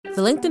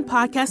The LinkedIn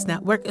Podcast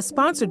Network is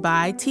sponsored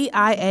by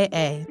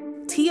TIAA.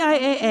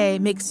 TIAA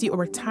makes you a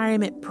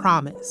retirement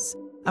promise,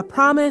 a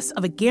promise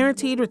of a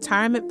guaranteed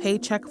retirement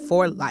paycheck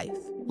for life.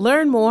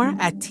 Learn more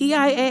at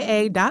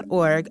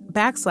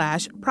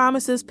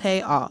TIAA.org/promises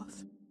pay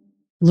off.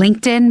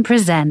 LinkedIn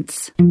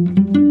presents.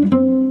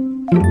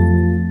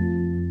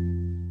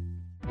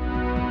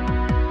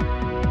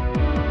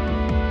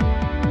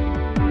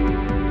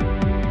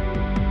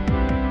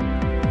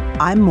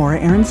 I'm Maura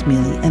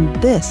Aarons-Mealy, and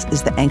this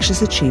is The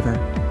Anxious Achiever,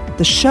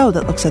 the show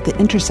that looks at the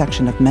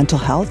intersection of mental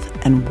health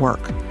and work,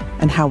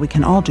 and how we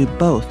can all do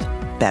both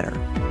better.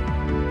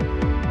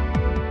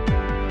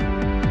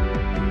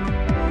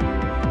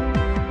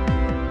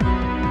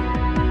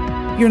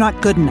 You're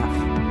not good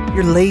enough.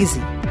 You're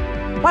lazy.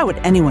 Why would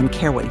anyone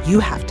care what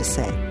you have to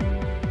say?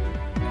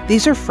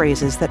 These are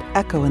phrases that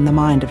echo in the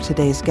mind of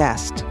today's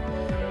guest,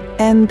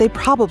 and they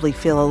probably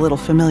feel a little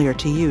familiar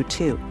to you,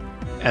 too.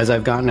 As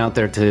I've gotten out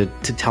there to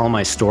tell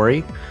my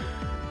story,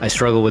 I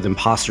struggle with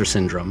imposter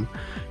syndrome.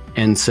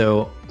 And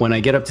so when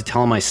I get up to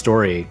tell my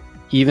story,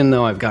 even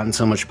though I've gotten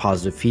so much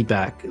positive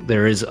feedback,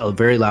 there is a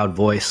very loud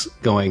voice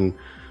going,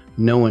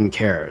 no one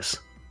cares.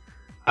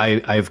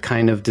 I've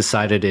kind of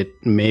decided it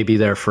may be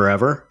there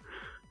forever.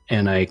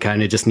 And I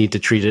kind of just need to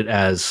treat it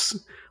as,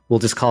 we'll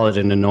just call it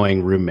an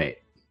annoying roommate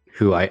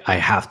who I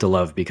have to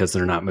love because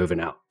they're not moving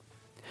out.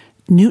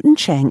 Newton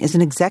Cheng is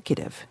an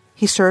executive.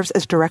 He serves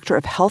as Director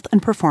of Health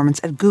and Performance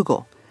at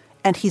Google,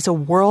 and he's a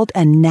world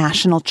and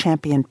national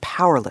champion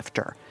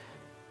powerlifter.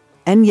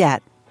 And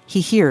yet,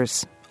 he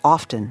hears,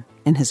 often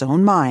in his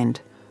own mind,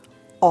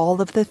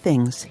 all of the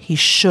things he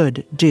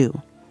should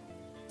do,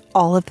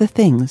 all of the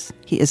things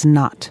he is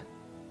not.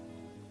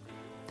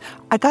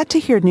 I got to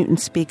hear Newton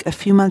speak a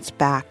few months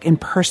back in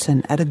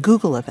person at a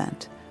Google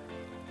event.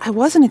 I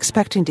wasn't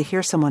expecting to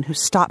hear someone who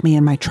stopped me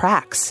in my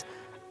tracks,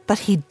 but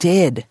he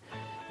did.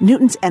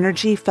 Newton's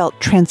energy felt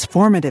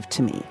transformative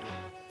to me.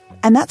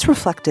 And that's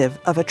reflective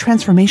of a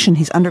transformation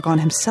he's undergone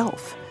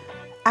himself.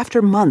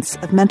 After months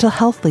of mental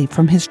health leave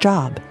from his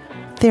job,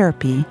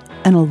 therapy,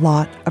 and a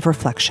lot of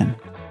reflection.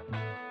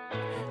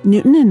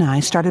 Newton and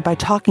I started by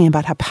talking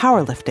about how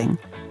powerlifting,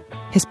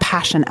 his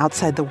passion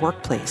outside the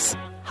workplace,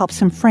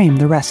 helps him frame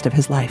the rest of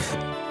his life.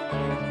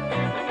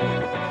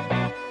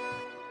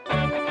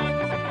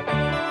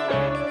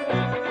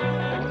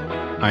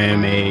 I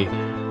am a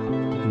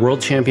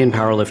world champion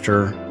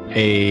powerlifter,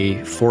 a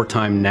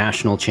 4-time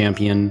national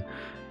champion,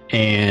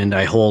 and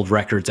I hold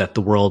records at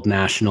the world,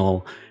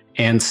 national,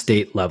 and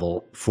state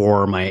level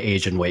for my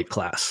age and weight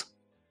class.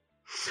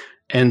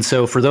 And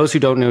so for those who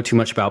don't know too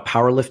much about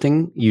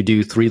powerlifting, you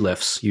do 3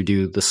 lifts. You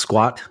do the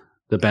squat,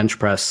 the bench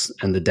press,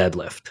 and the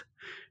deadlift.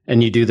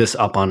 And you do this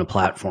up on a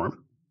platform.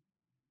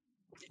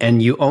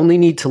 And you only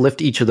need to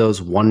lift each of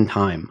those one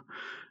time.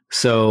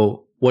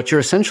 So what you're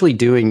essentially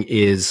doing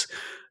is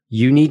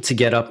you need to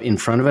get up in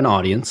front of an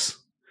audience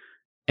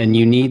and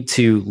you need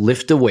to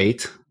lift a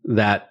weight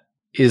that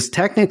is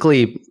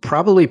technically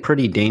probably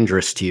pretty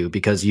dangerous to you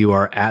because you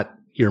are at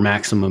your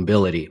maximum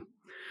ability.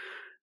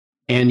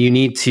 And you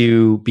need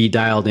to be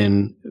dialed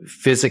in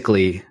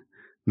physically,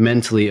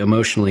 mentally,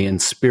 emotionally,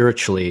 and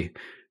spiritually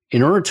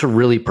in order to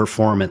really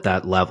perform at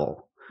that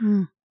level.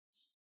 Mm.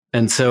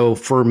 And so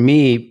for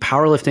me,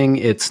 powerlifting,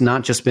 it's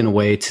not just been a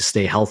way to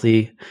stay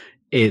healthy.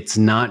 It's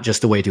not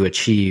just a way to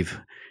achieve.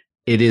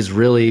 It is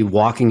really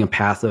walking a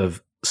path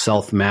of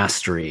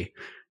self-mastery.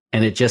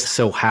 And it just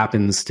so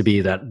happens to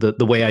be that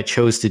the way I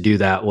chose to do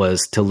that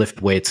was to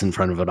lift weights in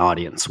front of an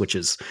audience, which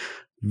is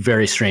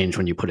very strange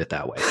when you put it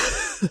that way.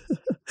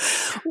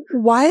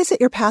 Why is it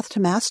your path to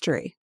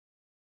mastery?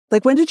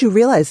 Like, when did you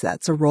realize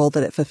that's a role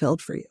that it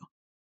fulfilled for you?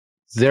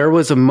 There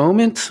was a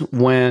moment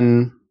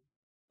when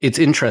it's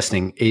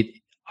interesting.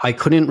 I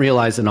couldn't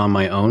realize it on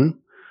my own.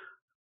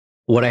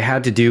 What I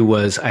had to do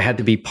was I had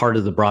to be part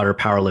of the broader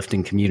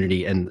powerlifting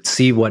community and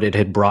see what it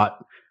had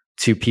brought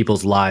to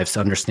people's lives to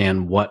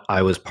understand what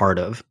I was part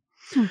of.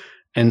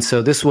 And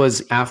so this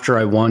was after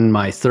I won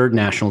my 3rd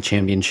national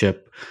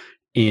championship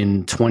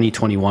in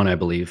 2021, I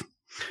believe.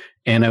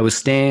 And I was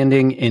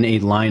standing in a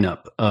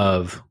lineup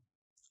of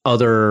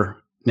other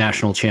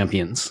national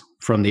champions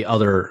from the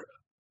other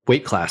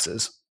weight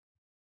classes.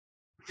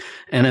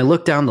 And I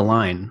looked down the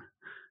line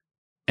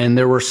and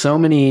there were so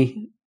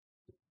many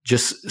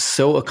just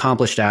so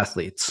accomplished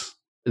athletes.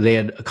 They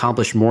had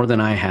accomplished more than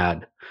I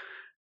had.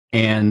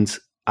 And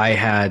I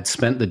had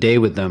spent the day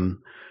with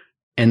them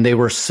and they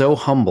were so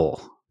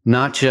humble,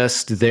 not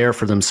just there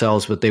for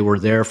themselves, but they were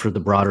there for the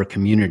broader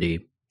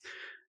community.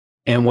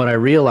 And what I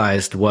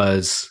realized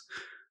was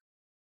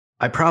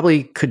I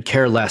probably could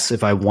care less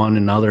if I won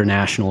another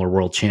national or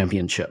world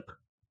championship.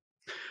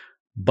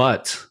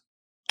 But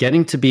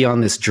getting to be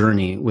on this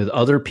journey with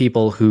other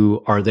people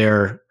who are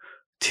there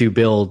to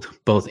build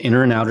both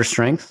inner and outer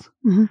strength,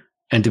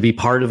 and to be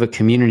part of a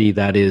community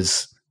that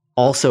is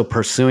also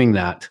pursuing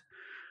that,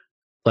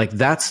 like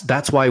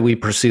that's why we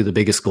pursue the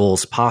biggest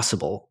goals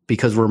possible,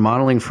 because we're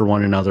modeling for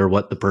one another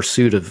what the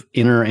pursuit of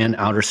inner and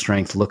outer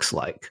strength looks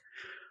like.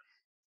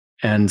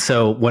 And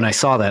so when I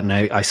saw that and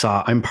I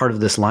saw I'm part of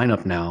this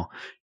lineup now,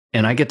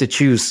 and I get to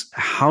choose,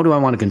 how do I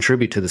want to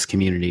contribute to this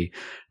community?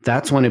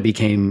 That's when it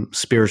became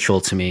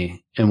spiritual to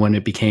me, and when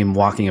it became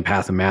walking a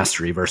path of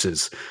mastery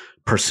versus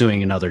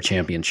pursuing another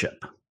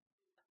championship.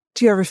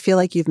 Do you ever feel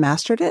like you've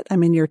mastered it? I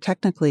mean, you're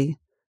technically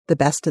the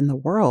best in the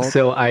world.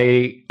 So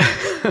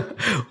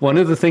one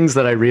of the things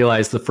that I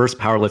realized the first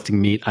powerlifting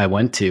meet I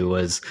went to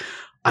was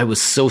I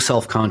was so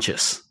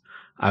self-conscious.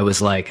 I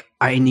was like,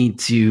 I need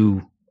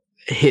to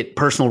hit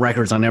personal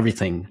records on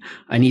everything.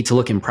 I need to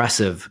look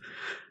impressive.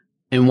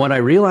 And what I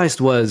realized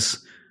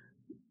was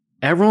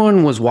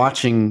everyone was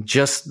watching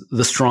just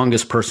the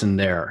strongest person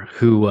there,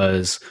 who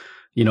was,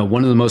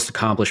 one of the most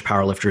accomplished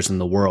powerlifters in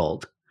the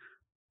world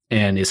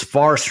and is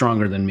far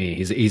stronger than me.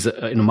 He's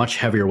in a much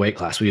heavier weight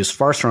class, but he was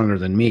far stronger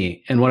than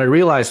me. And what I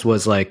realized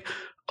was like,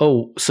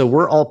 oh, so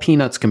we're all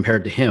peanuts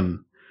compared to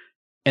him.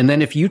 And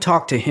then if you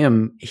talk to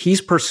him,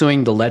 he's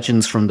pursuing the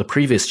legends from the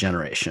previous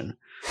generation.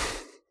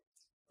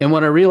 And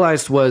what I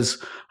realized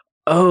was,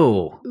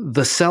 oh,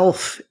 the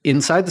self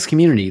inside this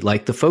community,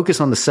 like the focus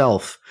on the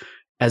self,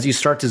 as you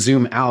start to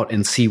zoom out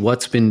and see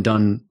what's been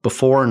done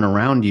before and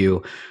around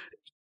you,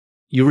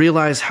 you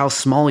realize how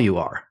small you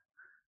are.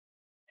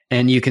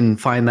 And you can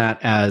find that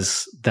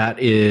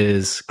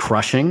is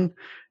crushing,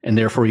 and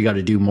therefore you got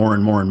to do more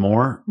and more and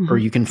more. Mm-hmm. Or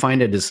you can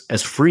find it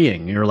as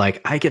freeing. You're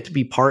like, I get to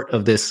be part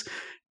of this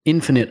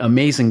infinite,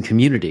 amazing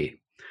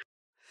community.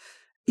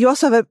 You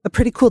also have a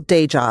pretty cool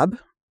day job.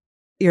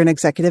 You're an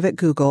executive at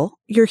Google.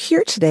 You're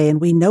here today,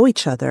 and we know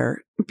each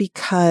other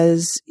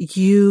because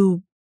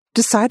you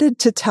decided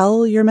to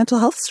tell your mental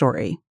health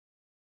story.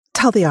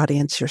 Tell the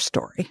audience your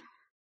story,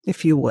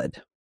 if you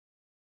would.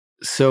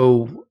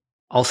 So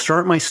I'll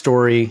start my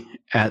story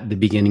at the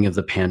beginning of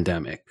the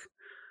pandemic.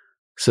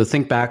 So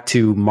think back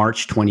to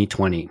March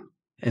 2020,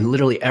 and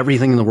literally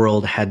everything in the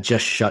world had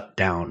just shut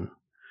down.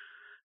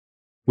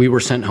 We were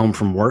sent home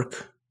from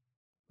work.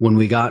 When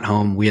we got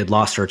home, we had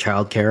lost our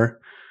childcare.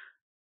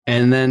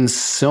 And then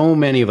so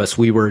many of us,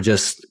 we were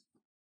just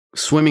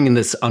swimming in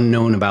this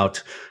unknown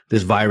about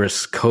this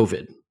virus,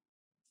 COVID.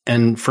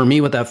 And for me,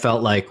 what that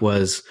felt like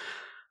was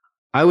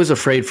I was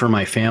afraid for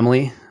my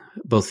family,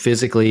 both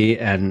physically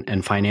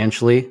and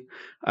financially.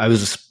 I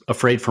was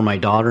afraid for my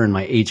daughter and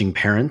my aging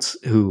parents,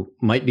 who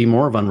might be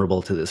more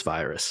vulnerable to this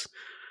virus.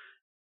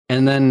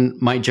 And then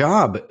my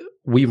job,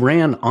 we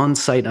ran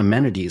on-site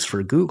amenities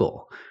for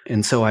Google.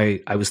 And so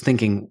I was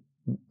thinking,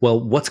 well,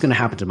 what's going to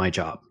happen to my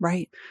job?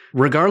 Right.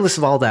 Regardless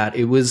of all that,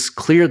 it was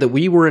clear that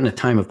we were in a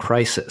time of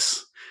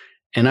crisis.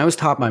 And I was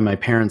taught by my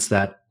parents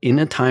that in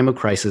a time of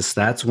crisis,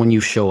 that's when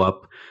you show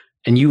up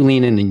and you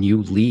lean in and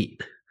you lead.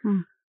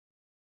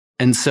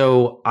 And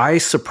so I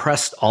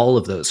suppressed all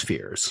of those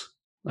fears.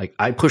 Like,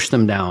 I pushed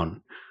them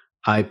down.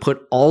 I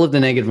put all of the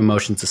negative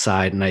emotions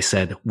aside, and I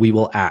said, we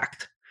will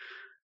act.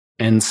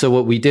 And so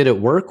what we did at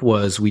work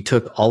was we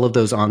took all of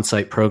those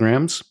on-site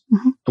programs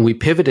and we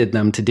pivoted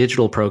them to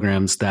digital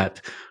programs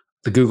that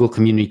the Google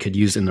community could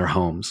use in their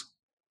homes.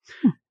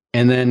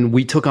 And then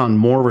we took on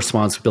more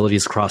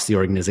responsibilities across the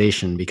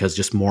organization because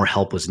just more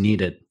help was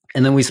needed.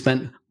 And then we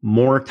spent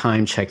more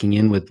time checking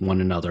in with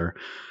one another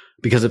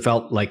because it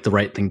felt like the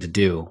right thing to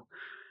do.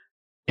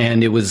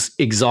 And it was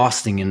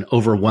exhausting and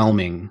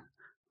overwhelming.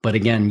 But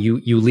again,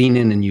 you lean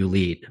in and you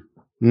lead.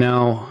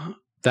 Now,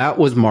 that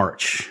was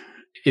March.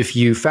 If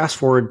you fast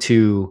forward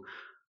to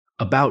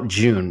about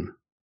June,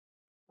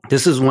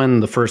 this is when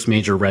the first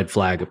major red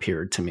flag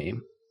appeared to me.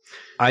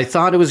 I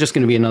thought it was just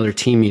going to be another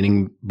team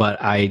meeting, but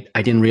I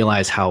didn't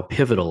realize how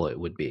pivotal it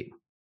would be.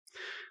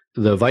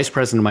 The vice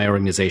president of my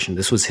organization,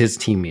 this was his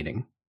team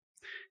meeting.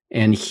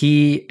 And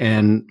he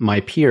and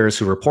my peers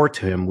who report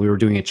to him, we were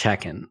doing a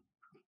check-in,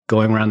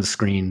 going around the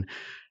screen,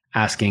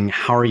 asking,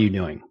 how are you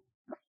doing?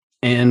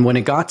 And when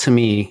it got to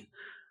me,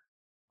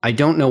 I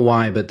don't know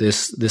why, but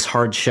this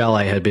hard shell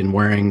I had been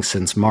wearing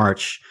since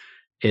March,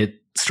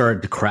 it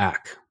started to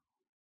crack.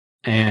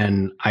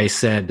 And I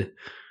said,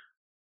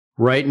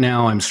 right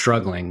now I'm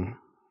struggling.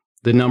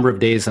 The number of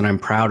days that I'm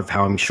proud of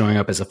how I'm showing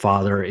up as a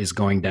father is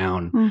going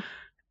down.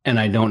 And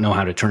I don't know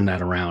how to turn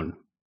that around.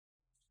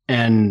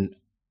 And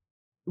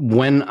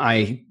when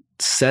I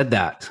said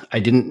that, I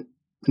didn't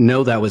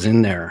know that was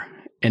in there.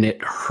 And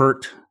it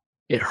hurt.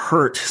 It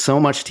hurt so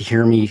much to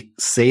hear me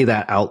say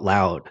that out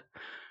loud.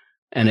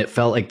 And it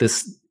felt like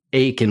this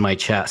ache in my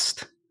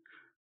chest.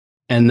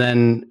 And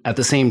then at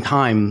the same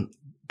time,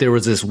 there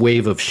was this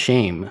wave of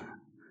shame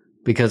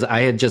because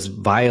I had just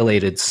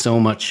violated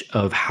so much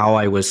of how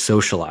I was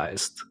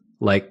socialized.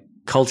 Like,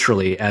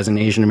 culturally, as an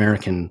Asian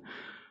American,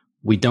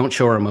 we don't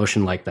show our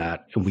emotion like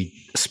that. And we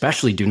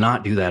especially do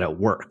not do that at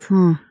work.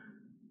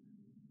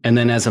 And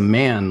then as a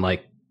man,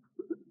 like,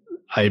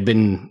 I had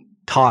been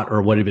taught,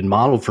 or what had been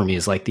modeled for me,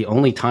 is like the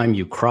only time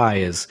you cry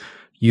is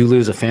you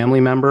lose a family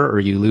member or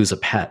you lose a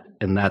pet,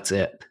 and that's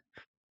it.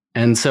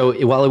 And so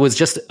while it was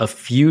just a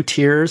few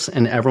tears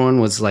and everyone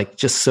was like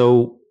just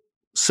so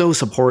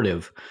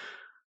supportive,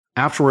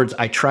 afterwards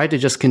I tried to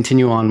just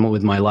continue on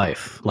with my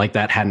life like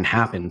that hadn't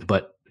happened.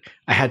 But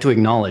I had to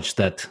acknowledge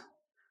that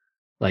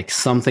like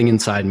something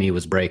inside me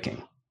was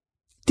breaking.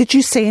 Did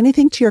you say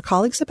anything to your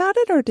colleagues about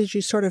it, or did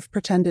you sort of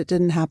pretend it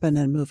didn't happen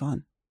and move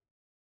on?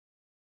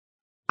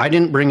 I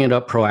didn't bring it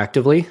up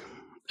proactively.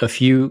 A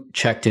few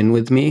checked in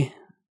with me,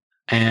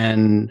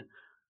 and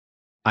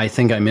I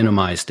think I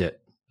minimized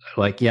it.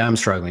 Like, yeah, I'm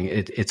struggling.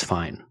 It's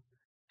fine.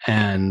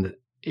 And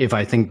if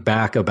I think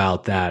back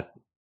about that,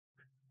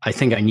 I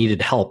think I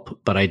needed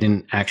help, but I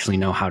didn't actually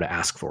know how to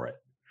ask for it.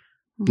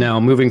 Mm-hmm. Now,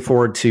 moving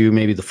forward to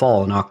maybe the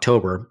fall in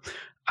October,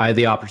 I had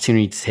the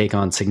opportunity to take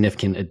on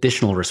significant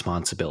additional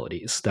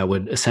responsibilities that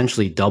would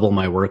essentially double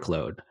my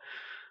workload.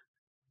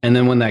 And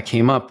then when that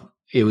came up,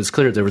 it was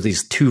clear there were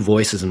these two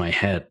voices in my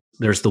head.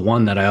 There's the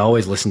one that I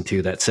always listened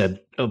to that said,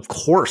 of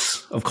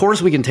course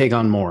we can take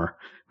on more.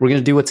 We're going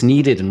to do what's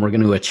needed and we're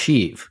going to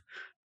achieve.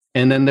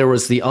 And then there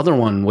was the other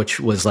one, which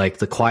was like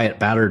the quiet,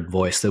 battered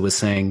voice that was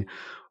saying,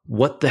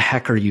 what the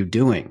heck are you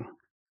doing?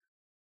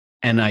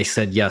 And I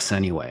said yes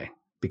anyway,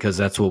 because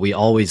that's what we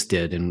always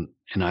did. And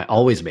I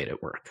always made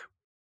it work.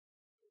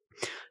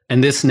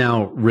 And this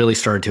now really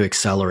started to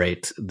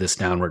accelerate this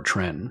downward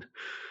trend.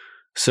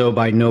 So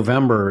by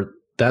November,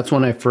 that's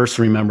when I first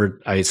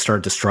remembered I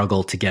started to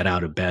struggle to get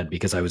out of bed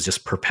because I was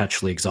just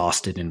perpetually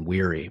exhausted and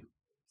weary.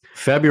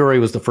 February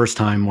was the first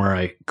time where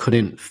I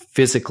couldn't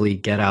physically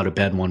get out of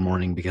bed one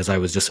morning because I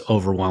was just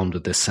overwhelmed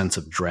with this sense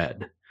of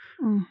dread.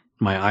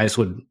 My eyes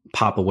would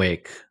pop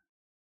awake.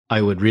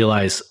 I would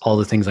realize all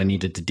the things I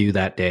needed to do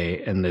that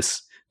day. And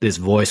this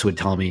voice would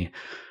tell me,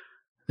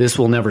 this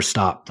will never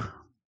stop.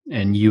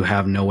 And you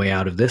have no way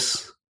out of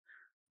this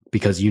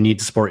because you need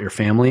to support your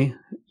family.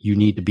 You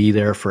need to be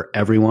there for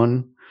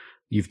everyone.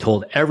 You've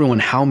told everyone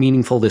how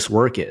meaningful this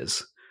work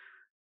is.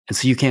 And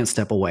so you can't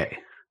step away.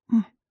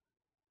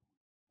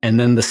 And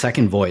then the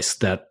second voice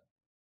that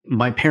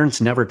my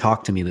parents never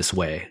talked to me this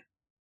way,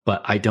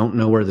 but I don't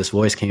know where this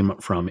voice came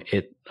from.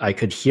 I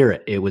could hear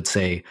it. It would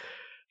say,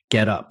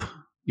 get up.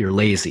 You're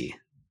lazy.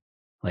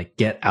 Like,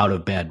 get out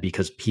of bed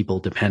because people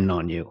depend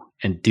on you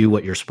and do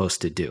what you're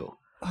supposed to do.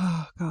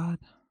 Oh, God.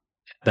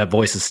 That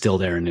voice is still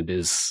there, and it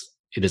is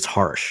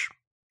harsh.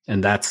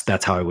 And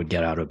that's how I would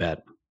get out of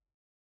bed.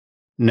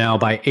 Now,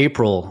 by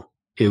April,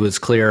 it was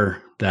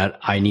clear that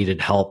I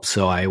needed help.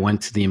 So I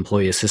went to the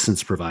employee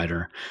assistance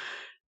provider,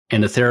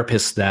 and the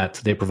therapist that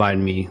they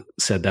provided me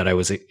said that I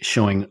was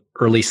showing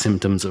early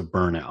symptoms of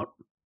burnout.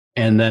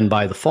 And then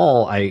by the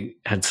fall, I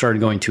had started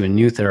going to a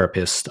new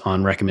therapist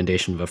on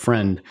recommendation of a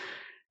friend,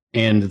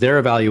 and their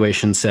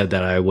evaluation said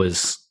that I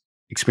was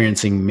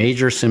experiencing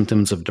major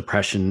symptoms of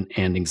depression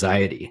and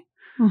anxiety.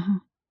 Mm-hmm.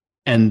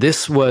 And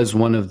this was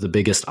one of the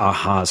biggest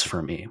ahas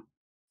for me,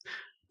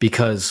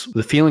 because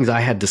the feelings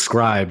I had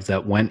described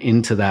that went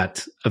into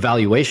that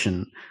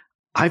evaluation,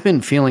 I've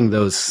been feeling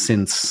those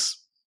since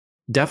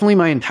definitely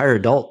my entire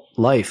adult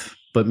life,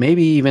 but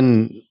maybe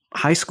even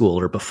high school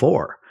or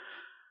before.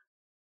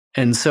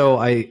 And so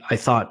I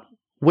thought,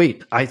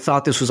 wait, I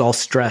thought this was all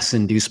stress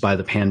induced by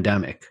the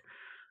pandemic.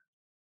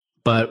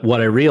 But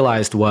what I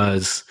realized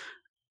was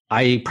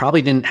I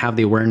probably didn't have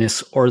the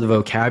awareness or the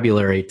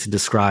vocabulary to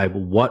describe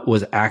what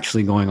was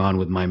actually going on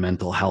with my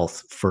mental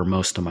health for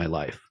most of my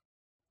life.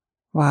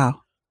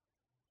 Wow.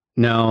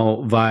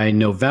 Now, by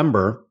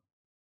November,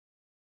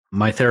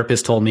 my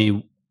therapist told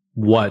me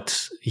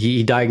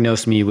he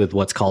diagnosed me with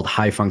what's called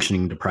high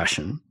functioning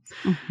depression.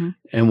 Mm-hmm.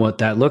 And what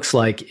that looks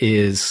like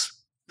is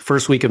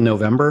first week of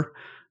November,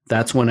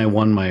 that's when I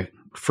won my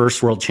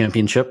first world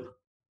championship.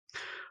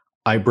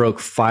 I broke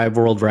 5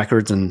 world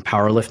records in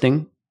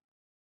powerlifting.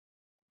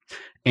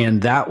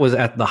 And that was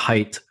at the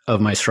height of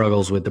my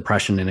struggles with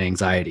depression and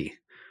anxiety,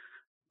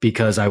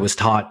 because I was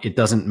taught it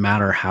doesn't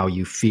matter how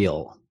you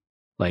feel.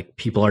 Like,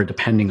 people are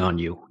depending on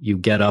you. You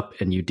get up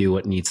and you do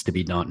what needs to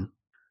be done.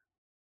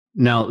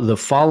 Now, the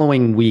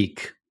following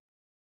week,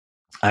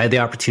 I had the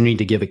opportunity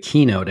to give a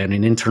keynote at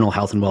an internal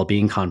health and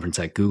well-being conference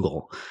at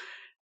Google.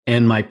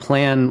 And my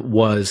plan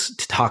was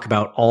to talk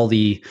about all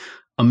the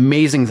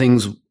amazing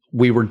things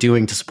we were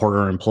doing to support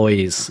our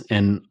employees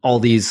and all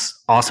these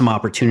awesome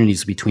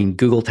opportunities between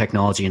Google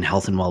technology and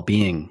health and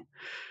well-being.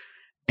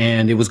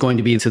 And it was going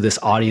to be to this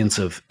audience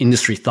of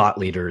industry thought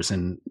leaders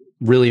and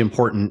really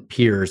important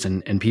peers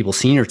and people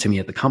senior to me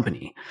at the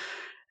company.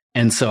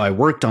 And so I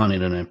worked on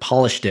it and I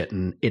polished it,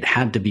 and it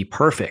had to be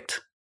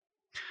perfect.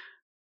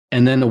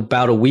 And then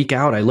about a week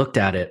out, I looked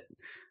at it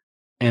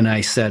and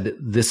I said,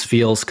 this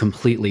feels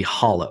completely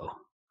hollow.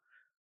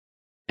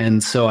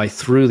 And so I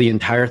threw the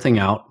entire thing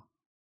out.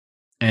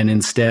 And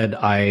instead,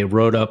 I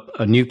wrote up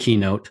a new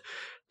keynote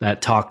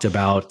that talked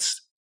about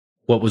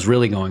what was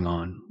really going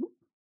on,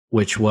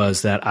 which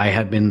was that I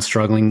had been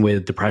struggling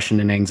with depression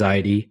and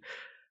anxiety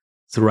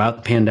throughout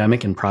the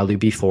pandemic and probably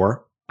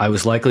before. I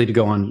was likely to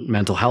go on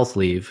mental health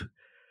leave.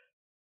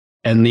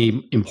 And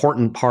the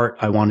important part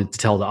I wanted to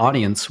tell the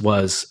audience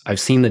was, I've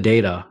seen the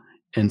data,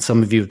 and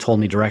some of you have told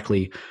me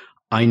directly,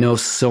 I know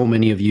so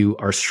many of you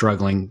are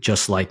struggling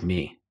just like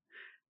me,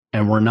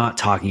 and we're not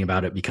talking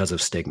about it because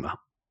of stigma.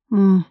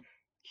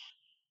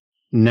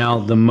 Now,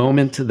 the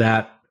moment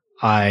that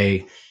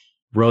I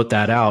wrote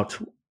that out,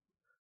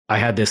 I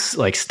had this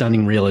like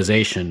stunning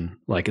realization,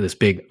 like this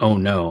big, oh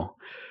no,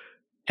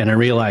 And I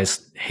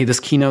realized, hey, this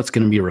keynote's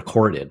going to be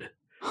recorded.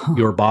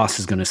 Your boss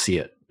is going to see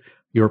it.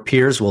 Your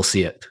peers will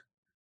see it.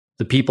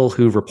 The people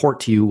who report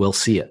to you will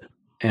see it.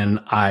 And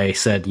I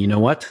said, you know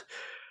what?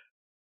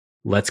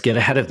 Let's get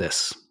ahead of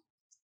this.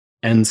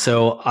 And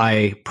so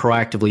I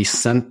proactively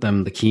sent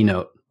them the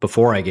keynote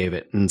before I gave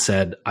it and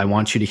said, I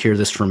want you to hear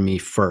this from me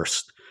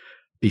first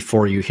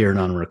before you hear it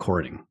on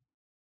recording.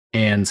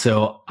 And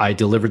so I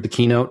delivered the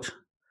keynote.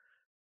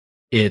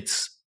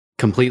 It's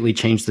completely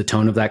changed the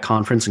tone of that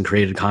conference and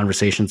created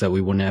conversations that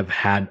we wouldn't have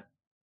had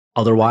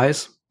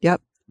otherwise.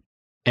 Yep.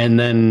 And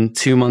then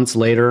 2 months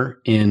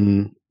later,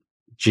 in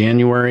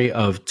January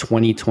of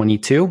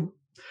 2022,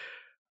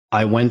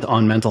 I went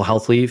on mental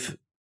health leave.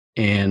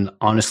 And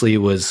honestly, it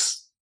was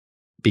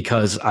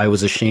because I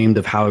was ashamed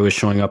of how I was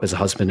showing up as a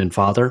husband and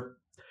father.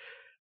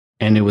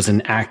 And it was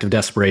an act of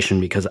desperation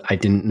because I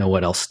didn't know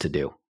what else to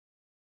do.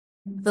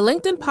 The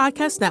LinkedIn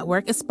Podcast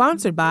Network is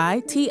sponsored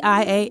by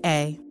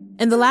TIAA.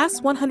 In the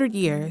last 100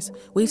 years,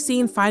 we've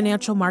seen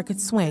financial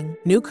markets swing,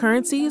 new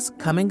currencies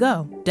come and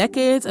go,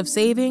 decades of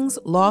savings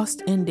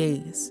lost in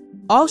days,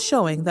 all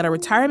showing that a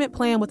retirement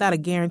plan without a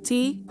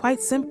guarantee,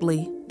 quite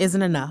simply,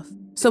 isn't enough.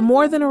 So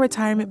more than a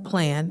retirement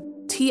plan,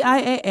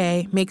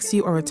 TIAA makes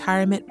you a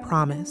retirement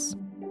promise.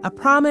 A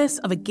promise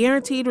of a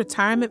guaranteed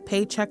retirement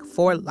paycheck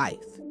for life.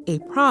 A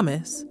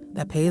promise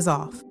that pays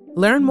off.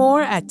 Learn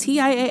more at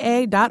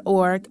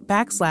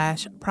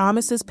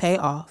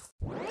TIAA.org/promisespayoff.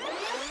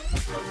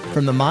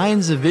 From the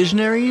minds of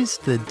visionaries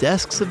to the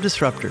desks of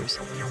disruptors,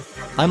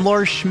 I'm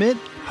Lars Schmidt,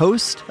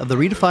 host of the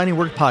Redefining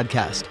Work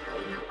podcast.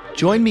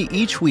 Join me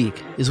each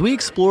week as we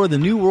explore the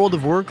new world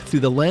of work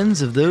through the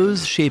lens of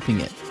those shaping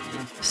it.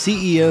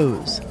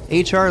 CEOs,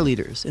 HR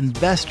leaders,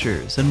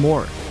 investors, and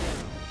more.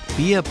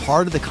 Be a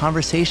part of the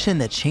conversation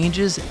that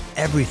changes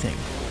everything.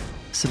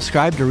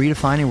 Subscribe to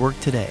Redefining Work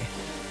today.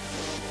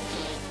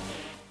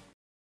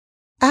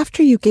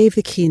 After you gave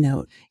the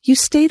keynote, you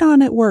stayed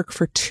on at work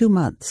for 2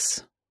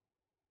 months.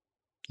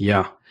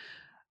 Yeah.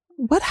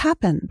 What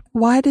happened?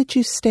 Why did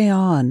you stay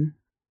on?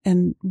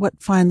 And what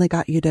finally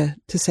got you to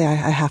say, I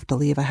have to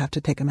leave, I have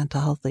to take a mental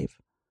health leave?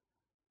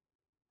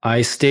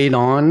 I stayed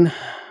on,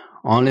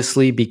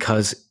 honestly,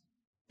 because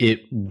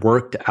it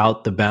worked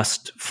out the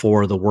best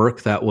for the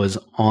work that was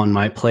on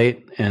my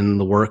plate and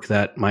the work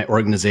that my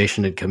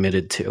organization had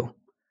committed to.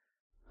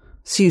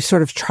 So you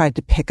sort of tried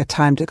to pick a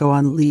time to go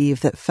on leave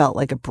that felt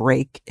like a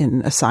break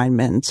in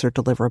assignments or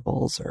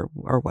deliverables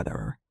or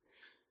whatever.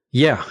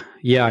 Yeah,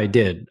 I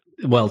did.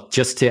 Well,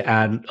 just to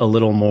add a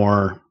little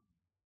more,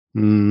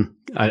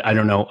 I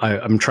don't know.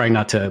 I'm trying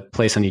not to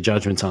place any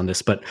judgments on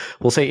this, but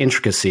we'll say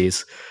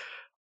intricacies.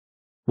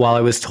 While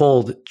I was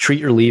told, treat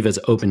your leave as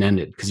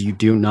open-ended because you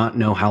do not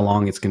know how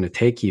long it's going to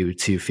take you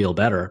to feel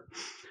better,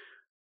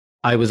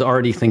 I was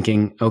already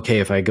thinking, okay,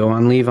 if I go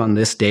on leave on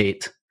this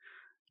date,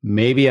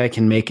 maybe I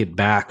can make it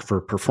back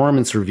for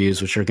performance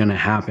reviews, which are going to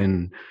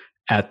happen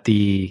at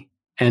the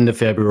end of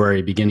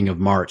February, beginning of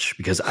March,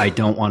 because I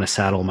don't want to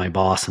saddle my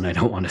boss and I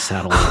don't want to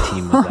saddle my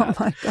team with that. Oh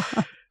my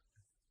God.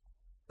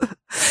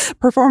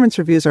 Performance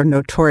reviews are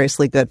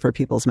notoriously good for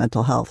people's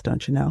mental health,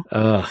 don't you know?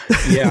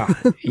 Yeah.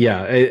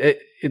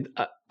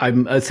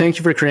 Thank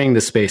you for creating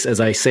this space. As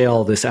I say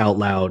all this out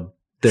loud,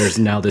 there's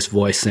now this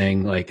voice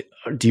saying, like,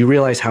 do you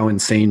realize how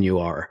insane you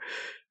are?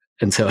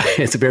 And so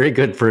it's very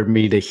good for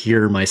me to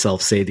hear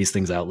myself say these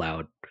things out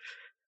loud.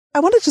 I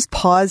want to just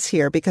pause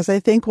here because I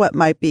think what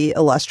might be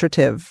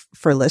illustrative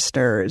for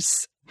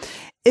listeners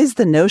is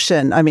the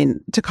notion, I mean,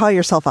 to call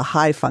yourself a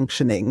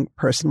high-functioning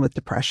person with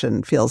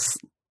depression feels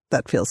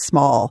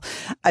small.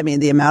 I mean,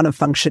 the amount of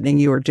functioning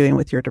you were doing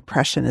with your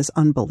depression is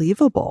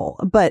unbelievable.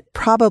 But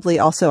probably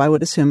also, I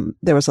would assume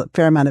there was a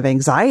fair amount of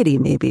anxiety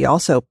maybe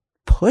also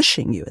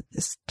pushing you at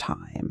this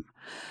time.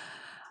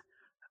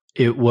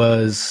 It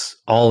was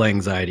all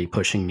anxiety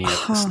pushing me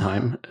at this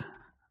time.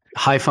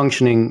 High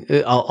functioning,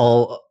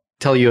 I'll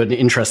tell you an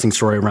interesting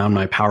story around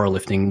my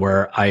powerlifting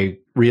where I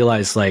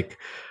realized like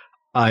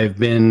I've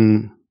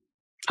been,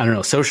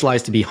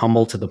 socialized to be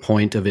humble to the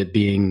point of it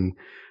being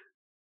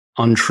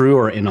untrue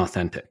or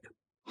inauthentic,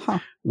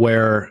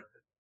 where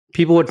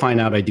people would find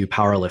out I do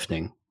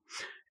powerlifting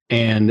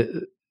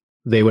and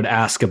they would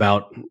ask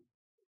about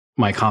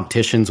my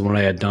competitions and what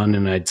I had done.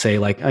 And I'd say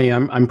like, hey,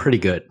 I'm pretty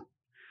good.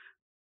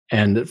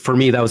 And for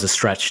me, that was a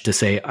stretch to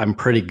say I'm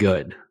pretty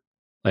good.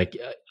 Like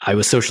I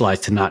was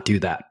socialized to not do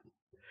that.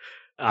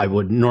 I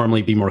would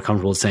normally be more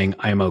comfortable saying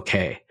I am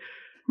okay.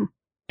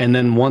 And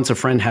then once a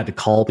friend had to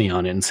call me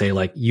on it and say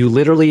like, you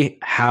literally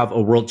have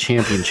a world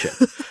championship.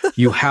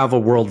 You have a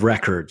world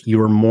record.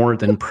 You are more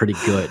than pretty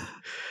good.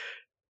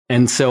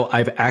 And so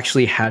I've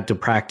actually had to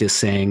practice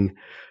saying,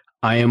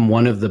 I am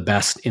one of the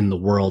best in the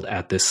world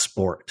at this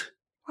sport.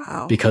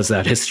 Wow. Because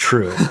that is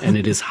true. And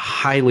it is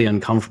highly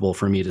uncomfortable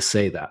for me to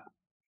say that.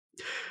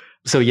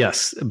 So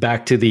yes,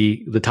 back to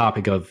the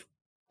topic of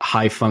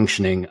high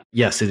functioning.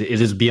 Yes, it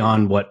is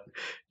beyond what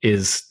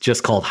is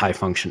just called high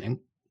functioning.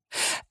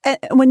 And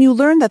when you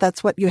learned that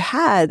that's what you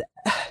had,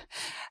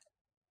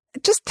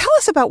 Just tell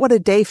us about what a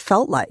day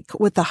felt like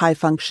with the high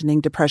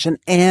functioning depression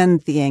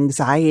and the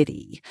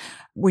anxiety.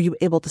 Were you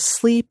able to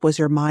sleep? Was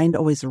your mind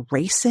always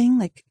racing?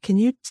 Like,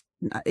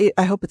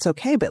 I hope it's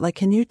okay, but like,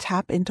 can you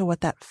tap into what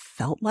that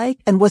felt like?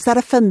 And was that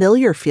a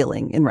familiar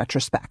feeling in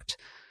retrospect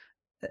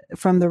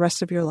from the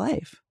rest of your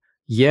life?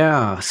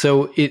 Yeah.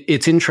 So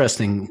it's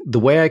interesting. The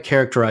way I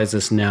characterize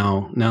this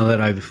now that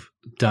I've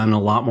done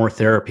a lot more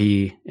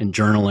therapy and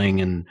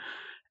journaling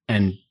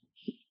and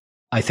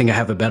I think I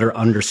have a better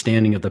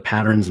understanding of the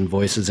patterns and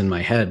voices in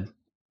my head.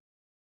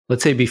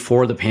 Let's say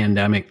before the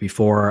pandemic,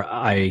 before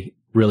I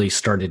really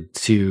started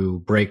to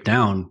break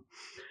down,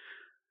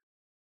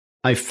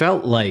 I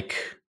felt like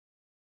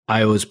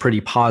I was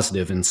pretty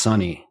positive and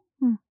sunny,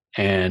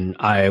 and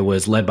I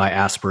was led by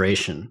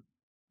aspiration.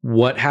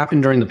 What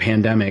happened during the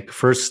pandemic,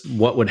 first,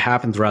 what would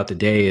happen throughout the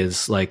day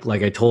is like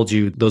I told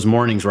you, those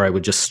mornings where I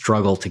would just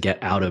struggle to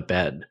get out of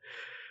bed.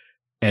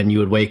 And you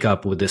would wake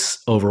up with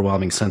this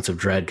overwhelming sense of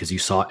dread because you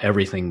saw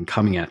everything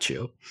coming at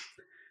you.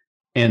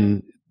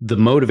 And the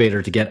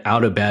motivator to get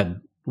out of bed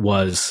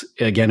was,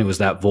 again, it was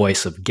that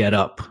voice of get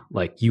up,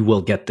 like you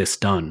will get this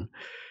done.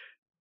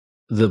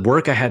 The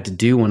work I had to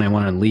do when I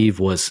went on leave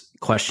was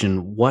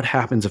question, what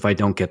happens if I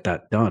don't get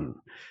that done?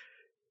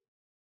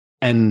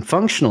 And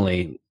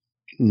functionally,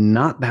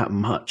 not that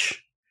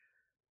much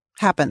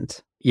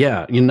happened.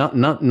 Yeah,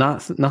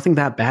 nothing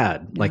that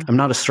bad. Yeah. Like I'm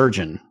not a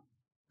surgeon.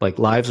 Like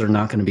lives are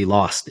not going to be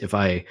lost if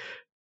I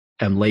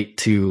am late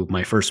to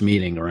my first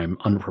meeting or I'm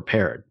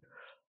unprepared.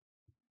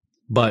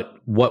 But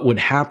what would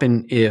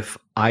happen if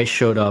I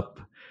showed up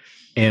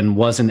and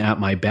wasn't at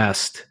my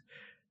best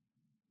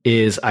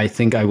is I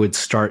think I would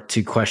start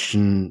to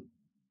question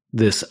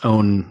this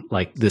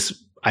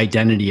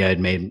identity I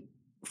had made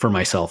for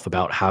myself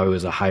about how I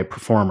was a high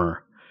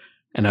performer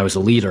and I was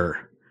a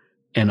leader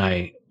and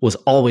I was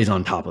always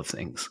on top of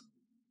things.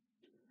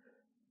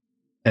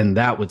 And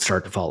that would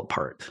start to fall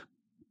apart.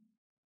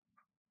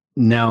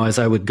 Now, as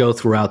I would go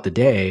throughout the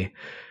day,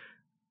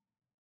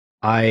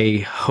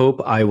 I hope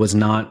I was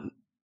not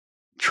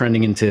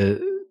trending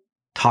into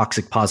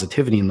toxic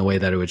positivity in the way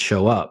that it would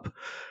show up.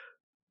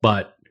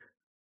 But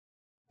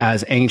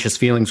as anxious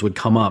feelings would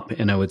come up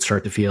and I would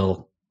start to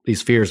feel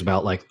these fears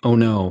about like, oh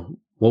no,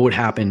 what would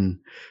happen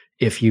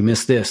if you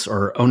miss this?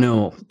 Or, oh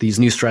no, these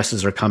new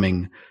stresses are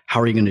coming. How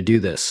are you going to do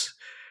this?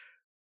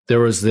 There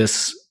was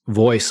this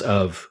voice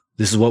of,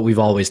 this is what we've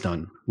always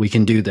done. We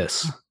can do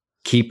this.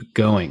 Keep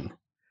going.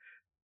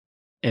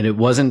 And it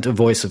wasn't a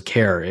voice of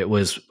care. It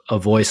was a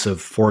voice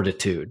of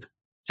fortitude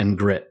and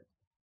grit.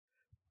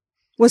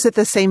 Was it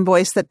the same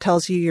voice that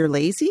tells you you're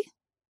lazy?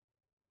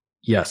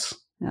 Yes.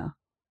 Yeah.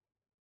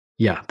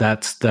 Yeah,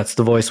 that's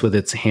the voice with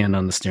its hand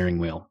on the steering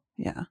wheel.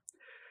 Yeah.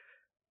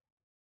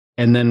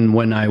 And then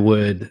when I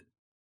would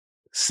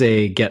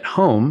say get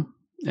home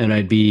and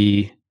I'd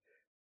be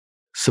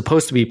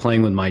supposed to be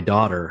playing with my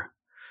daughter,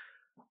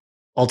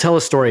 I'll tell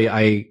a story.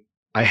 I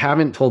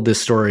haven't told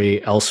this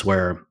story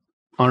elsewhere.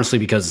 Honestly,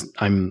 because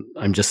I'm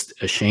just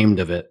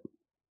ashamed of it.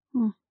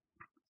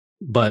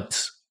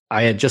 But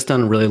I had just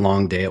done a really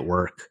long day at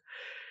work.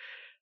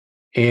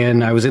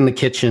 And I was in the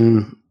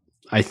kitchen,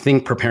 I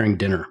think preparing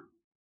dinner.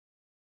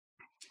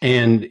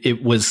 And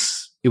it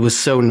was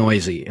so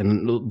noisy.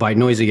 And by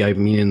noisy, I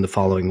mean in the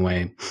following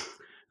way.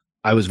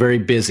 I was very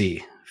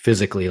busy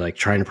physically, like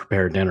trying to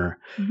prepare dinner.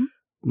 Mm-hmm.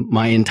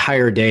 My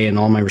entire day and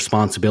all my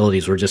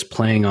responsibilities were just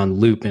playing on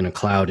loop in a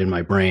cloud in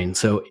my brain.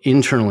 So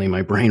internally,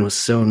 my brain was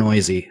so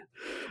noisy.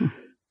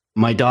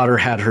 My daughter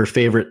had her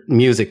favorite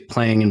music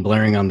playing and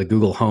blaring on the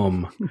Google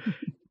Home.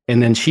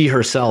 And then she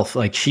herself,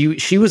 like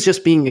she was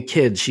just being a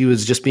kid. She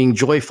was just being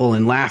joyful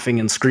and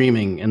laughing and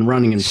screaming and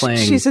running and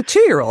playing. She's a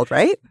 2-year-old,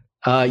 right?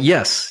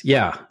 Yes.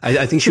 Yeah.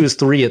 I think she was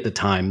 3 at the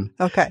time.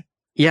 Okay.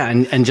 Yeah.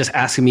 And just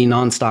asking me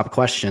nonstop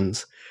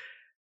questions.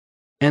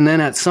 And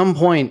then at some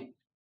point,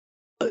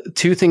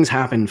 2 things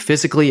happened.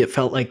 Physically, it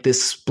felt like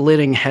this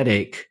splitting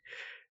headache.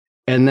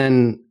 And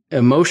then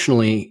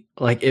emotionally,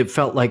 like it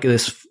felt like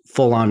this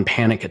full-on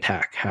panic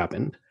attack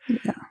happened.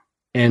 Yeah.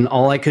 And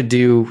all I could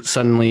do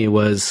suddenly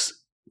was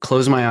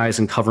close my eyes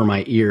and cover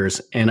my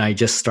ears. And I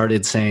just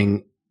started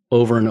saying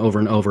over and over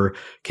and over,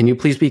 can you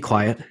please be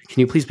quiet? Can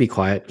you please be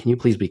quiet? Can you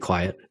please be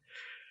quiet?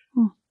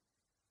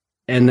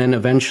 And then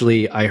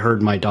eventually I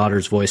heard my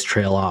daughter's voice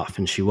trail off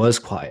and she was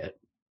quiet.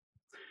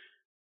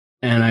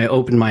 And I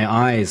opened my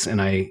eyes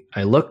and I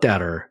looked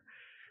at her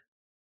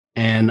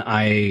and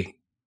I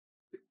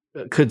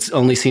could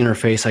only see in her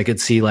face, I could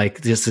see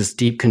like just this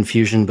deep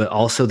confusion, but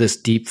also this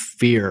deep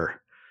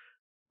fear,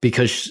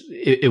 because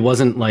it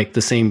wasn't like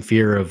the same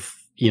fear of,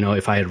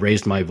 if I had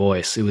raised my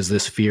voice. It was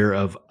this fear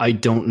of, I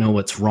don't know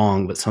what's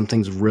wrong, but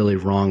something's really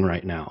wrong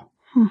right now.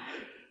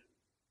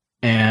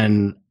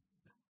 And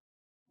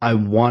I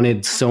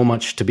wanted so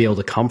much to be able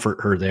to comfort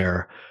her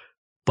there,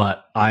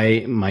 but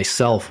I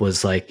myself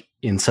was like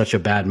in such a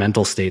bad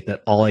mental state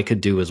that all I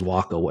could do was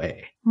walk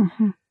away.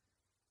 Mm-hmm.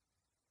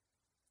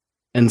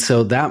 And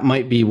so that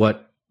might be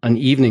what an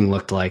evening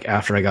looked like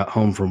after I got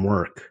home from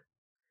work.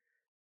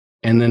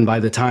 And then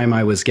by the time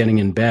I was getting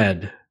in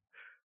bed,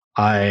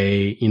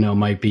 I,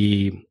 might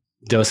be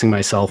dosing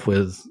myself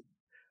with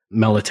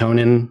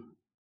melatonin.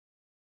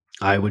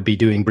 I would be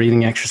doing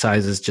breathing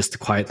exercises just to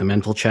quiet the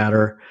mental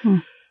chatter.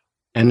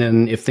 And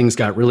then if things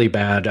got really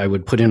bad, I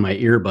would put in my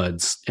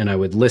earbuds and I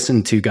would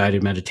listen to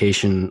guided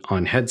meditation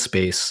on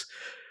Headspace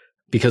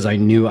because I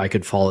knew I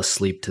could fall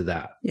asleep to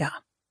that. Yeah.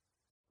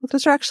 Well,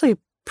 those are actually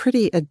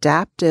pretty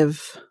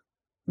adaptive.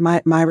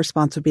 My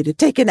response would be to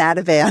take an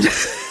Ativan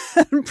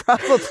and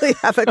probably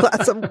have a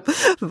glass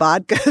of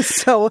vodka.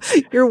 So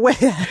you're way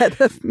ahead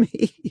of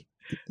me.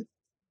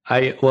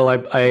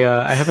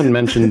 I haven't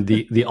mentioned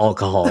the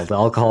alcohol. The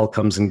alcohol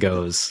comes and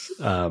goes,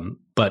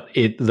 but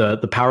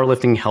the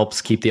powerlifting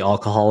helps keep the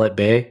alcohol at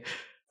bay.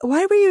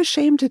 Why were you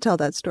ashamed to tell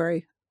that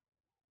story?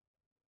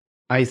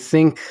 I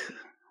think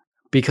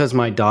because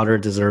my daughter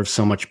deserves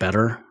so much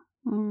better.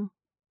 And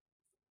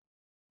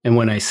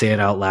when I say it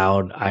out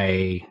loud,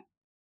 I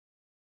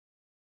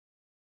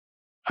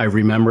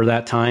remember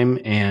that time,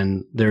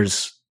 and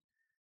there's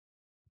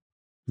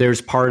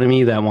part of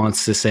me that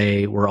wants to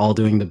say we're all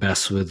doing the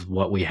best with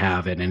what we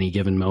have at any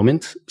given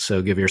moment.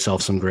 So give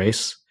yourself some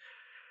grace.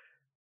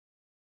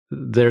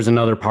 There's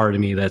another part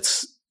of me that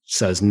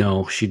says,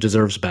 no, she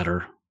deserves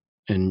better,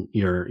 and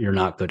you're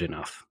not good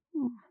enough.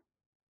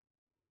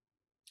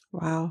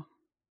 Wow.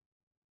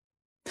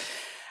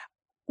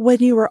 When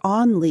you were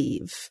on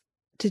leave,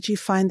 did you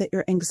find that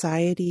your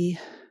anxiety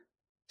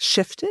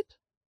shifted?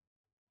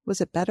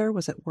 Was it better?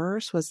 Was it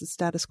worse? Was it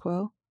status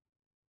quo?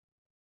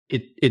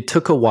 It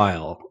took a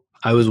while.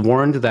 I was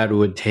warned that it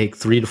would take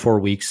 3 to 4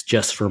 weeks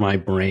just for my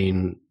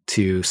brain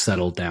to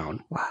settle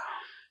down. Wow.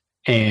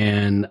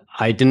 And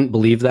I didn't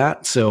believe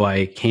that. So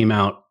I came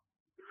out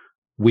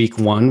week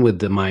 1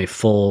 with my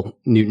full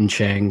Newton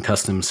Cheng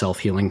custom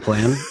self-healing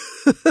plan.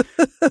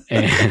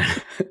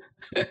 And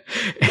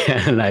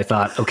I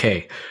thought,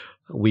 okay,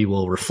 we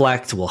will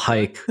reflect, we'll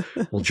hike,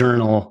 we'll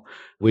journal,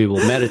 we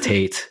will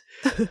meditate.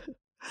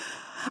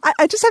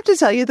 I just have to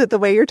tell you that the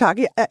way you're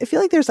talking, I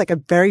feel like there's like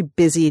a very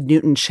busy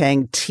Newton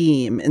Cheng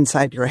team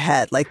inside your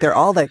head. Like they're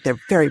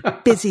very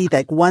busy.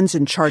 Like one's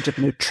in charge of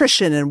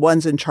nutrition and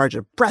one's in charge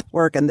of breath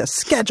work and the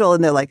schedule.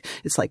 And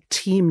it's like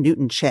Team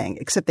Newton Cheng,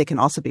 except they can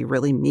also be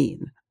really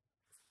mean.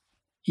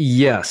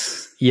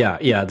 Yes. Yeah.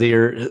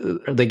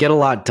 They get a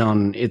lot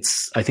done.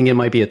 I think it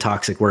might be a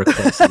toxic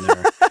workplace in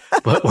there,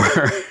 but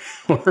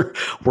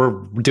we're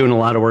doing a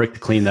lot of work to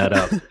clean that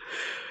up.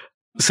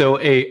 So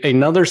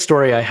another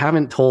story I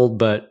haven't told,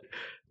 but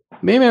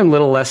maybe I'm a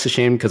little less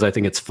ashamed because I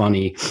think it's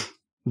funny.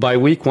 By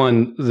week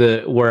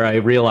 1, where I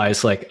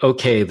realized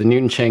okay, the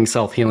Newton Cheng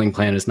self-healing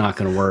plan is not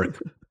going to work.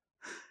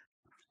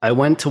 I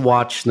went to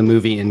watch the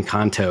movie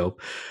Encanto.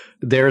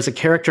 There's a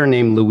character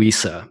named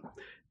Luisa,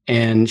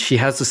 and she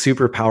has the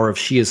superpower of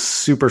she is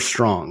super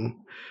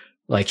strong.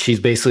 Like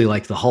she's basically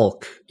like the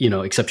Hulk,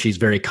 except she's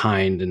very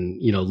kind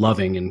and,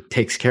 loving and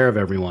takes care of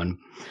everyone.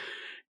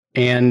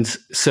 And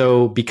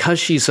so because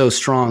she's so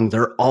strong,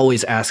 they're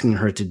always asking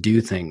her to do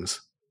things.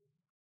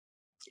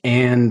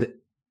 And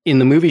in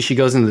the movie, she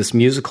goes into this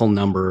musical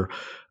number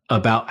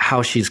about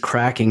how she's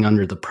cracking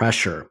under the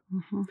pressure.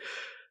 Mm-hmm.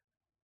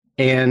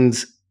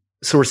 And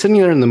so we're sitting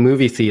there in the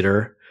movie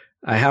theater.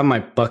 I have my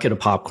bucket of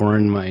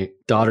popcorn, my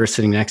daughter's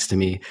sitting next to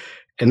me.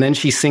 And then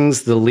she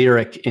sings the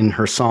lyric in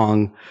her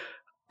song,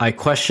 I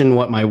question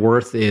what my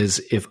worth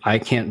is if I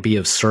can't be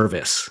of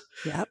service.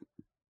 Yep.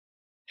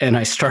 And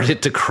I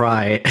started to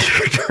cry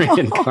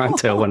during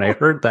Encanto when I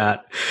heard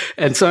that.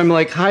 And so I'm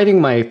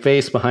hiding my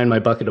face behind my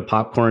bucket of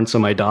popcorn so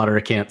my daughter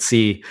can't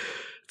see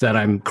that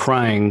I'm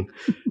crying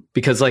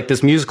because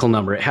this musical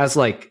number, it has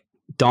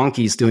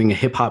donkeys doing a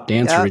hip hop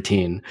dance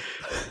routine.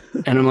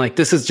 And I'm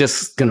this is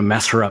just going to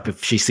mess her up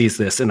if she sees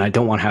this. And I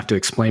don't want to have to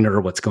explain to her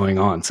what's going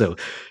on. So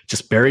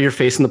just bury your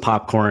face in the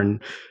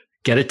popcorn,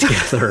 get it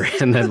together,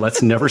 and then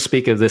let's never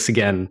speak of this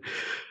again.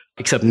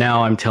 Except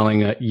now I'm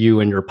telling you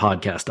and your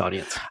podcast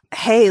audience.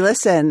 Hey,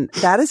 listen,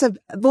 first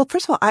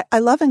of all, I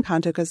love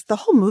Encanto because the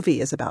whole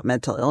movie is about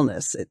mental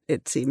illness,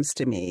 it seems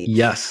to me.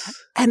 Yes.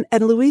 And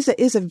Luisa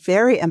is a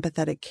very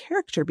empathetic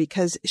character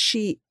because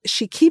she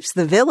keeps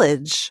the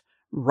village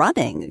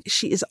running.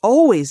 She is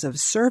always of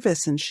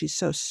service and she's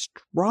so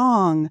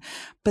strong,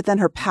 but then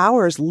her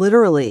powers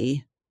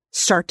literally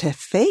start to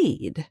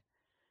fade.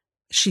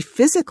 She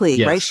physically,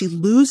 yes. right? She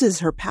loses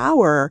her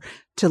power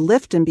to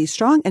lift and be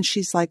strong. And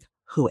she's like,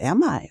 who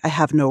am I? I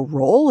have no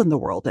role in the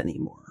world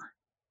anymore.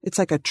 It's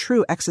like a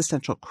true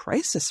existential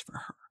crisis for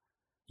her.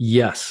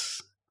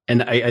 Yes.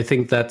 And I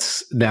think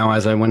that's now,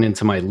 as I went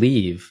into my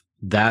leave,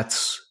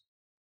 that's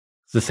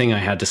the thing I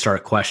had to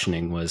start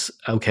questioning was,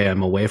 okay,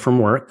 I'm away from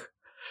work.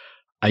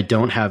 I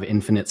don't have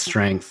infinite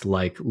strength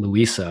like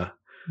Luisa.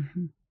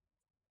 Mm-hmm.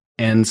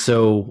 And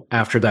so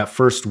after that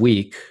first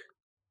week,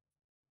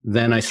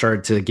 then I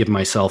started to give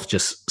myself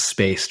just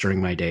space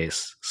during my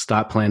days.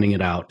 Stop planning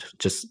it out.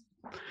 Just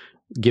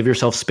give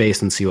yourself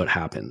space and see what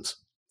happens.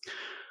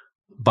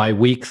 By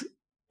week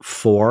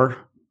 4,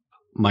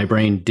 my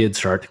brain did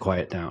start to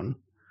quiet down.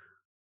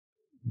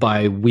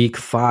 By week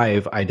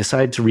 5, I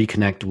decided to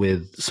reconnect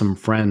with some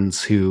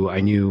friends who I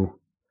knew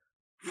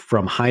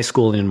from high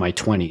school in my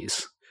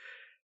 20s.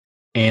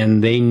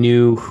 and they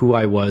knew who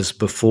I was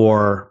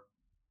before,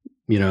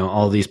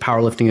 all these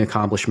powerlifting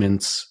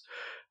accomplishments,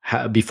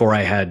 before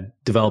I had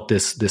developed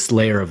this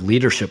layer of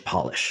leadership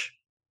polish.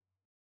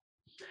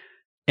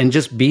 And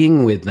just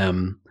being with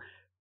them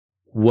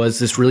was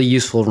this really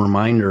useful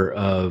reminder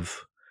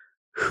of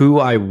who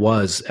I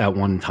was at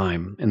one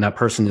time, and that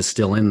person is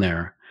still in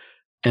there,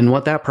 and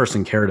what that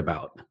person cared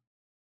about.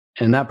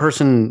 And that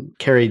person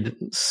carried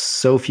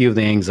so few of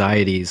the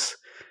anxieties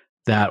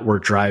that were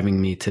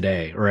driving me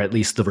today, or at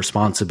least the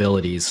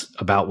responsibilities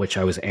about which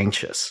I was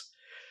anxious.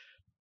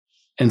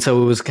 And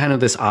so it was kind of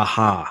this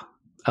aha.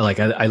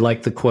 I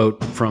like the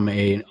quote from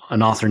an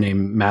author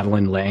named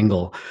Madeleine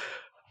L'Engle,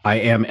 "I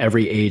am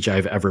every age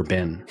I've ever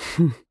been."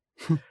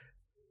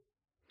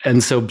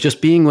 And so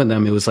just being with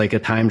them, it was like a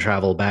time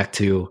travel back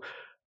to,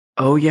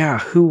 oh yeah,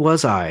 who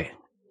was I?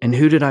 And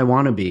who did I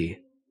want to be?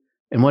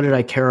 And what did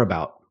I care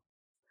about?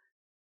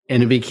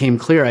 And it became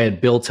clear I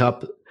had built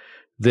up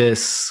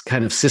this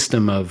kind of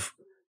system of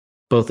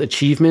both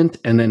achievement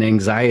and then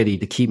anxiety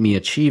to keep me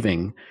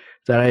achieving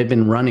that I had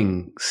been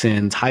running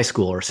since high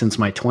school or since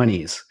my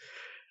 20s.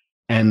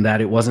 And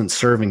that it wasn't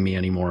serving me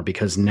anymore,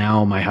 because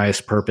now my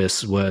highest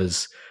purpose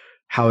was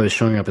how I was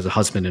showing up as a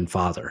husband and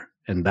father.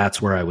 And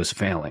that's where I was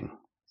failing.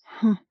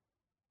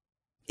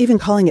 Even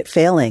calling it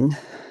failing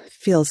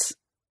feels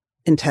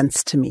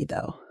intense to me,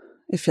 though.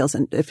 It feels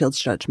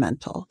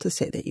judgmental to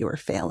say that you were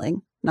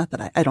failing. Not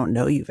that I don't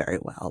know you very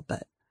well,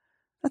 but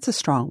that's a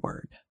strong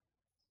word.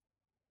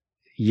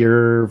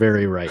 You're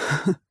very right.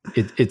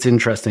 It's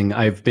interesting.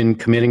 I've been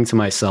committing to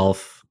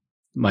myself.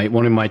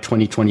 One of my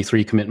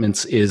 2023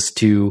 commitments is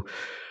to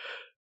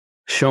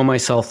show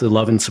myself the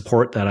love and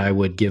support that I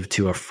would give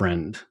to a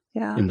friend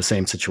in the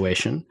same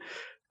situation.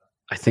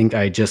 I think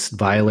I just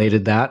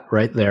violated that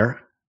right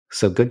there.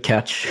 So good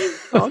catch.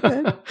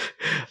 Okay.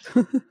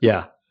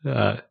 Yeah.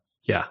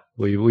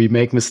 We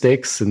make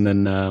mistakes, and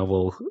then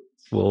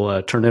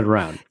we'll turn it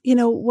around.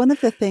 One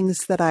of the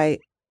things that I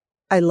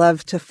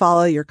love to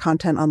follow your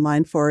content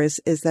online for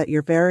is that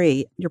you're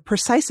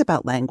precise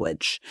about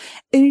language,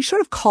 and you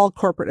sort of call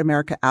corporate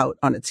America out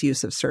on its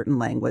use of certain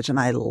language. And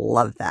I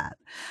love that.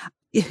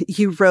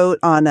 You wrote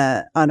on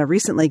a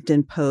recent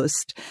LinkedIn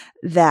post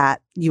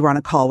that you were on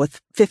a call with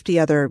 50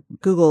 other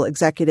Google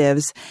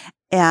executives,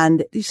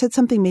 and you said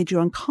something made you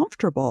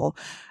uncomfortable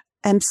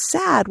and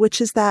sad,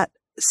 which is that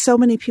so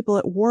many people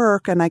at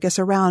work and I guess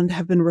around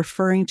have been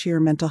referring to your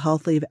mental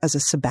health leave as a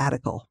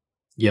sabbatical.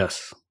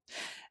 Yes.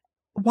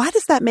 Why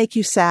does that make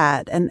you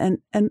sad? And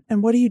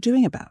what are you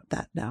doing about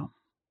that now?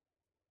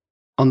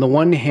 On the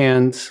one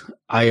hand,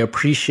 I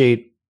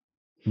appreciate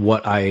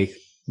what I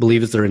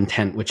believe is their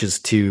intent, which is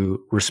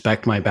to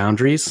respect my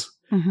boundaries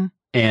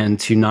and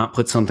to not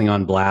put something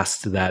on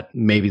blast that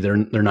maybe they're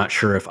not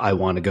sure if I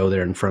want to go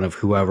there in front of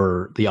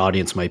whoever the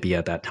audience might be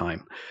at that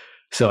time.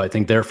 So I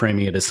think they're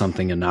framing it as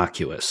something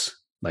innocuous,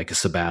 like a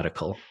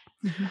sabbatical.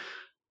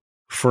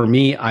 For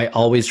me, I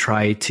always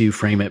try to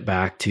frame it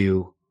back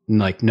to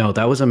no,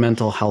 that was a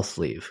mental health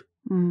leave.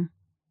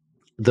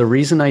 The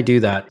reason I do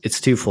that,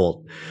 it's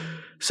twofold.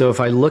 So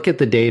if I look at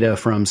the data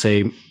from,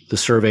 say, the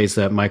surveys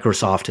that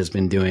Microsoft has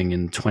been doing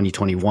in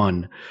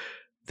 2021,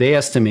 they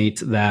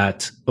estimate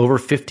that over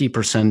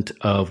 50%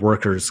 of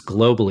workers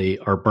globally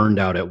are burned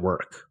out at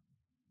work.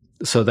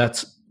 So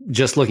that's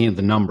just looking at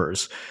the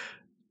numbers.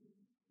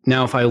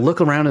 Now, if I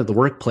look around at the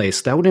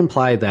workplace, that would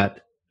imply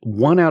that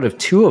 1 out of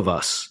 2 of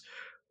us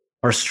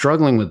are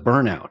struggling with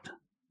burnout,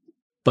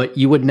 but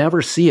you would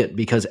never see it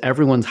because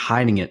everyone's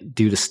hiding it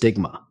due to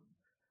stigma.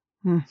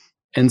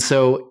 And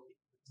so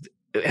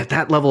at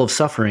that level of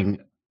suffering,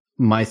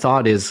 my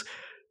thought is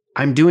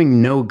I'm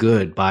doing no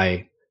good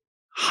by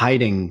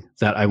hiding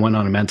that I went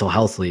on a mental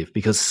health leave,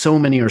 because so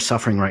many are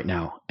suffering right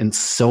now and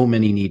so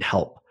many need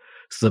help.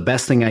 So the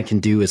best thing I can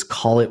do is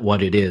call it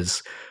what it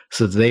is,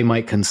 so that they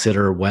might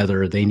consider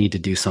whether they need to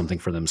do something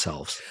for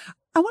themselves.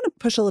 I want to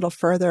push a little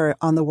further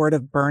on the word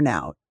of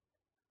burnout.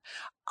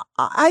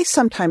 I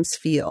sometimes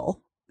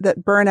feel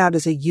that burnout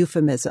is a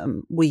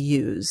euphemism we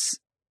use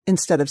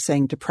instead of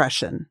saying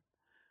depression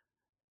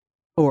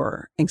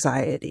or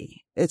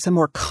anxiety. It's a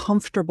more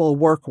comfortable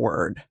work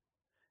word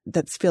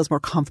that feels more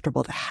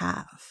comfortable to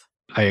have.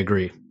 I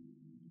agree.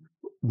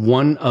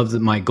 One of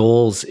my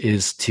goals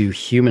is to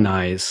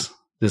humanize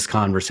this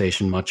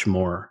conversation much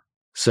more.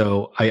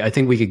 So I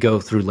think we could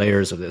go through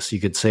layers of this. You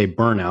could say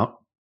burnout.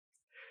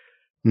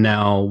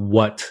 Now,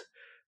 what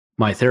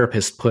my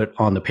therapist put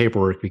on the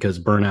paperwork, because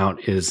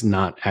burnout is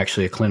not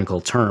actually a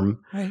clinical term,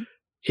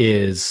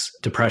 is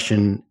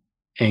depression,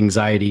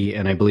 anxiety,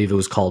 and I believe it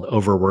was called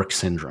overwork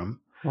syndrome.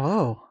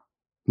 Whoa.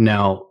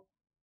 Now,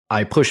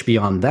 I push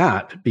beyond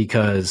that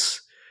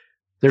because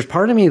there's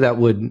part of me that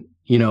would,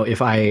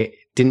 if I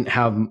didn't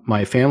have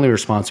my family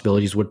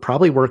responsibilities, would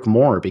probably work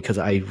more, because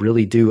I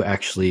really do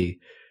actually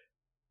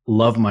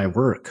love my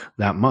work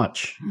that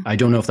much. I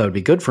don't know if that would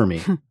be good for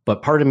me,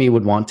 but part of me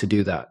would want to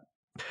do that.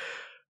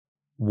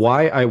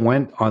 Why I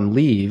went on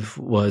leave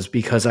was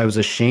because I was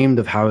ashamed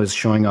of how I was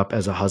showing up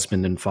as a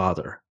husband and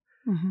father.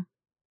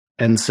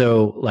 And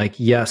so,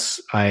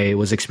 yes, I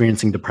was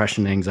experiencing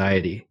depression and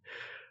anxiety,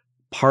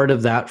 part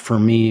of that for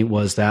me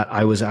was that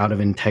I was out of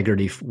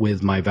integrity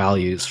with my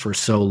values for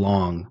so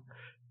long,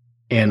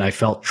 and I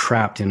felt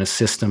trapped in a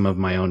system of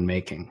my own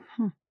making.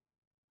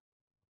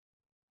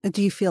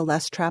 Do you feel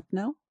less trapped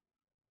now?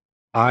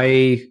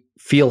 I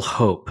feel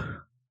hope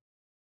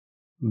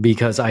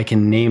because I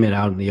can name it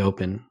out in the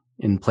open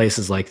in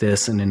places like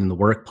this and in the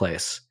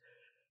workplace.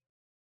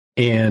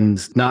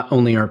 And not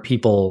only are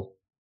people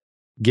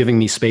giving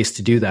me space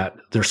to do that,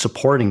 they're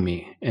supporting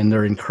me and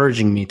they're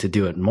encouraging me to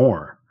do it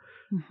more.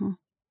 Mm-hmm.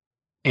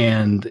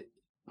 And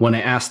when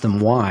I ask them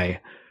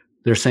why,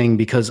 they're saying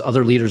because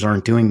other leaders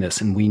aren't doing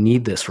this and we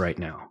need this right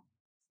now.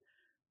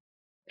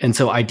 And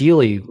so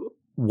ideally,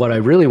 what I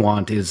really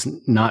want is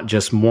not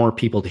just more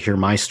people to hear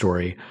my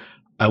story.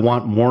 I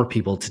want more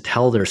people to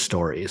tell their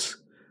stories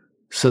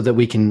so that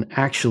we can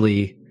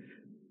actually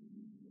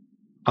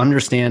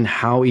understand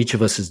how each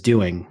of us is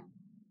doing,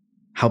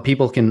 how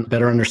people can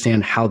better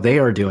understand how they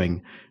are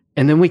doing,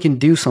 and then we can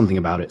do something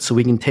about it so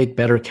we can take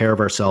better care of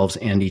ourselves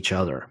and each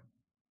other.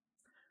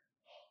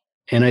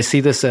 And I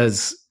see this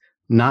as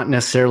not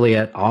necessarily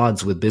at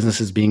odds with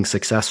businesses being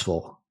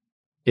successful.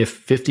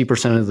 If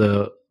 50% of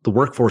the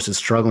workforce is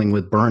struggling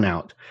with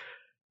burnout,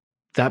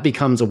 that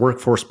becomes a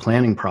workforce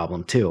planning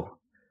problem too.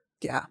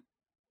 Yeah.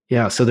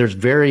 Yeah. So there's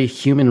very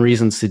human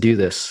reasons to do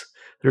this.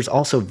 There's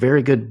also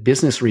very good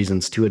business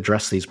reasons to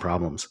address these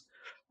problems.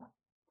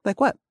 Like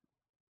what?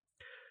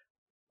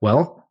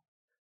 Well,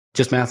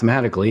 just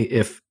mathematically,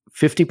 if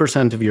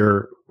 50% of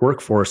your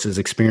workforce is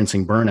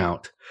experiencing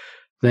burnout,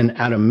 then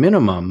at a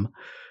minimum,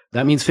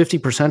 that means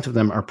 50% of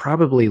them are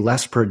probably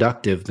less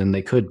productive than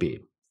they could be.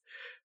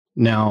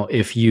 Now,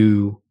 if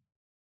you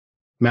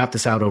map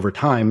this out over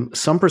time,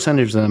 some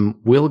percentage of them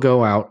will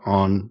go out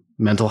on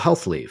mental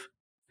health leave.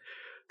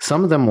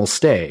 Some of them will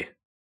stay.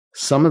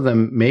 Some of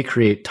them may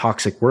create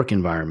toxic work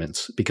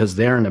environments because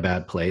they're in a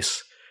bad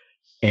place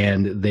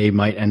and they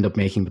might end up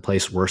making the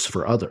place worse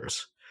for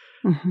others.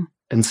 Mm-hmm.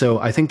 And so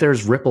I think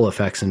there's ripple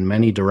effects in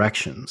many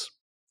directions.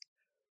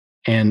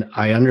 And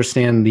I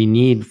understand the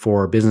need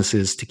for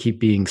businesses to keep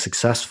being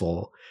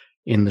successful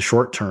in the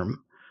short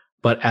term.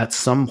 But at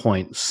some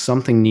point,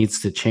 something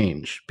needs to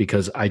change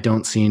because I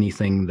don't see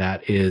anything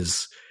that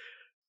is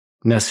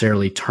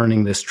necessarily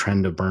turning this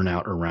trend of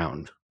burnout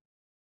around.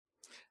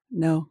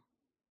 No.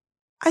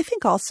 I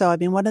think also, I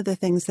mean, one of the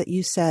things that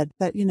you said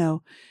that, you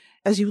know,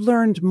 as you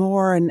learned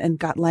more and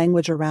got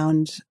language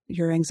around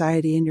your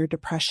anxiety and your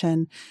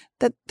depression,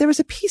 that there was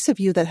a piece of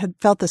you that had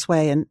felt this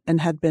way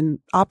and had been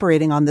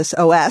operating on this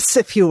OS,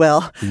 if you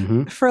will,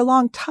 mm-hmm. for a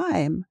long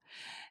time.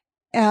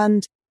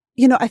 And,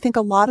 you know, I think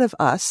a lot of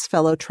us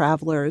fellow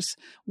travelers,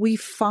 we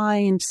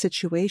find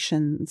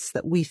situations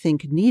that we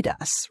think need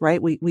us,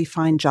 right? We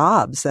find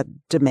jobs that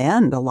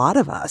demand a lot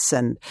of us,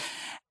 and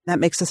that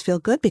makes us feel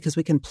good because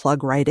we can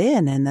plug right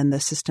in and then the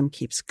system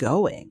keeps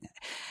going.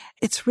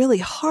 It's really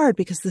hard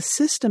because the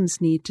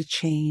systems need to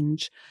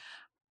change,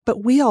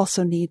 but we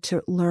also need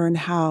to learn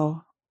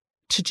how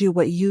to do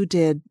what you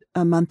did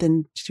a month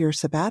into your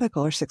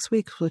sabbatical or 6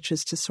 weeks, which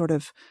is to sort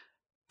of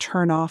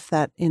turn off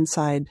that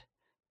inside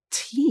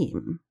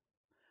team,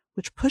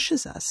 which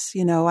pushes us.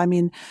 You know, I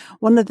mean,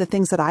 one of the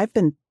things that I've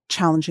been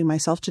challenging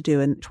myself to do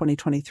in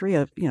 2023,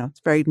 you know,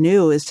 it's very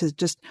new, is to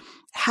just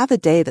have a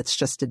day that's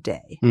just a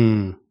day.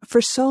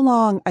 For so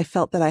long, I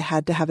felt that I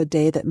had to have a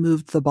day that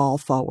moved the ball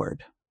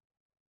forward,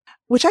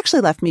 which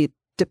actually left me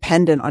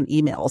dependent on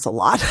emails a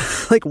lot,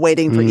 like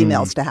waiting for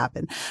emails to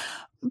happen.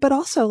 But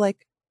also,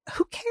 like,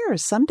 who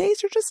cares? Some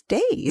days are just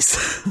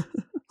days.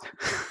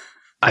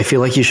 I feel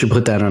like you should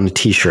put that on a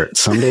t-shirt.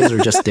 Some days are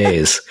just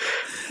days.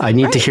 I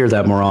need to hear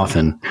that more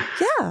often.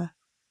 Yeah.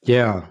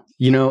 Yeah.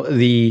 You know,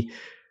 the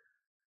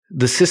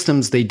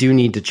systems, they do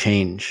need to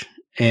change.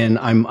 And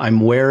I'm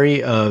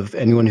wary of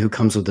anyone who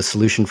comes with a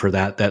solution for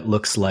that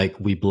looks like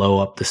we blow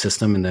up the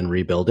system and then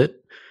rebuild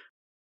it.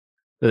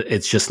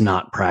 It's just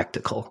not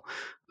practical.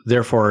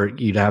 Therefore,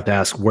 you'd have to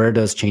ask, where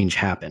does change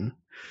happen?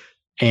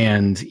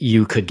 And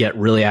you could get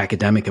really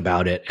academic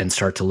about it and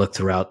start to look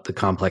throughout the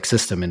complex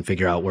system and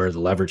figure out where are the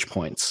leverage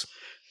points.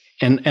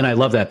 And I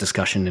love that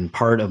discussion. And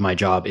part of my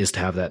job is to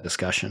have that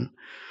discussion.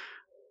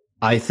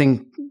 I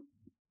think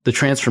the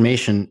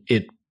transformation,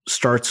 it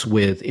starts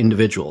with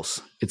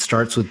individuals. It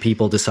starts with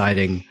people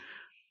deciding,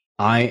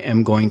 I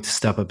am going to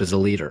step up as a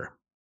leader.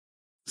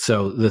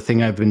 So the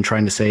thing I've been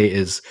trying to say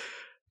is,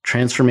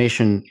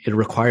 transformation, it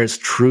requires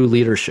true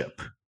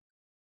leadership.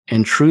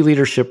 And true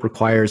leadership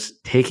requires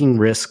taking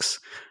risks,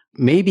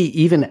 maybe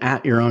even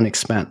at your own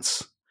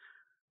expense.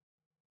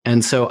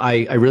 And so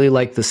I really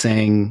like the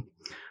saying,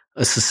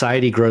 a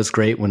society grows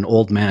great when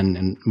old men,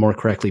 and more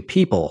correctly,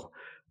 people,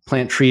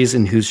 plant trees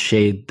in whose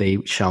shade they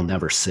shall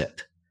never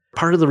sit.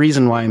 Part of the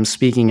reason why I'm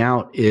speaking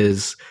out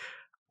is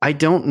I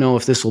don't know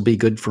if this will be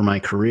good for my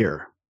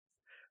career.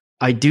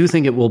 I do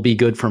think it will be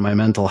good for my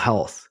mental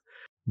health.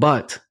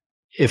 But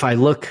if I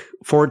look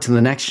forward to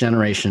the next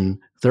generation,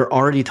 they're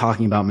already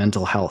talking about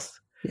mental health.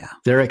 Yeah.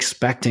 They're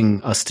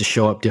expecting us to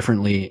show up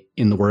differently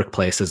in the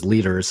workplace as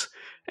leaders,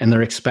 and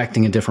they're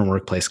expecting a different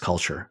workplace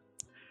culture.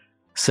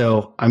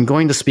 So I'm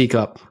going to speak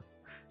up,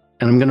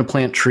 and I'm going to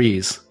plant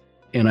trees,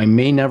 and I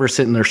may never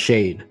sit in their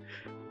shade.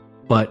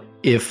 But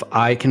if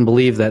I can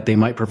believe that they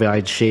might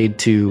provide shade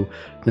to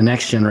the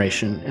next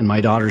generation and my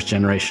daughter's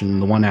generation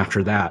and the one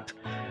after that,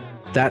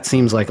 that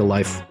seems like a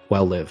life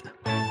well lived.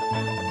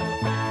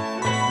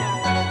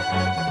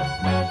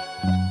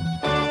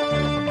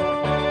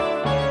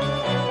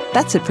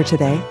 That's it for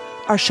today.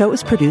 Our show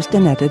is produced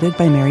and edited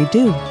by Mary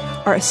Dew.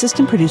 Our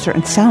assistant producer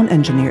and sound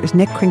engineer is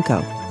Nick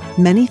Krinko.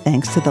 Many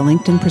thanks to the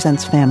LinkedIn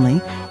Presents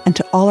family and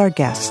to all our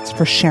guests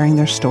for sharing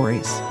their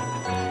stories.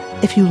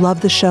 If you love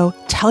the show,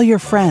 tell your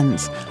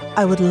friends.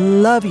 I would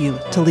love you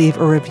to leave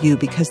a review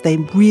because they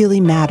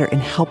really matter in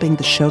helping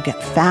the show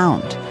get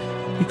found.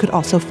 You could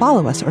also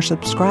follow us or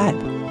subscribe.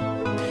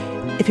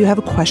 If you have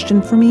a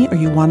question for me or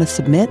you want to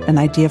submit an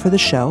idea for the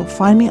show,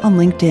 find me on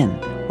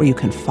LinkedIn, where you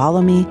can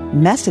follow me,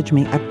 message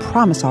me, I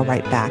promise I'll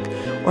write back,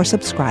 or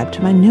subscribe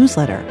to my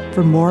newsletter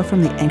for more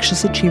from the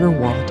anxious achiever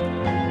world.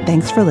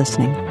 Thanks for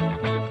listening.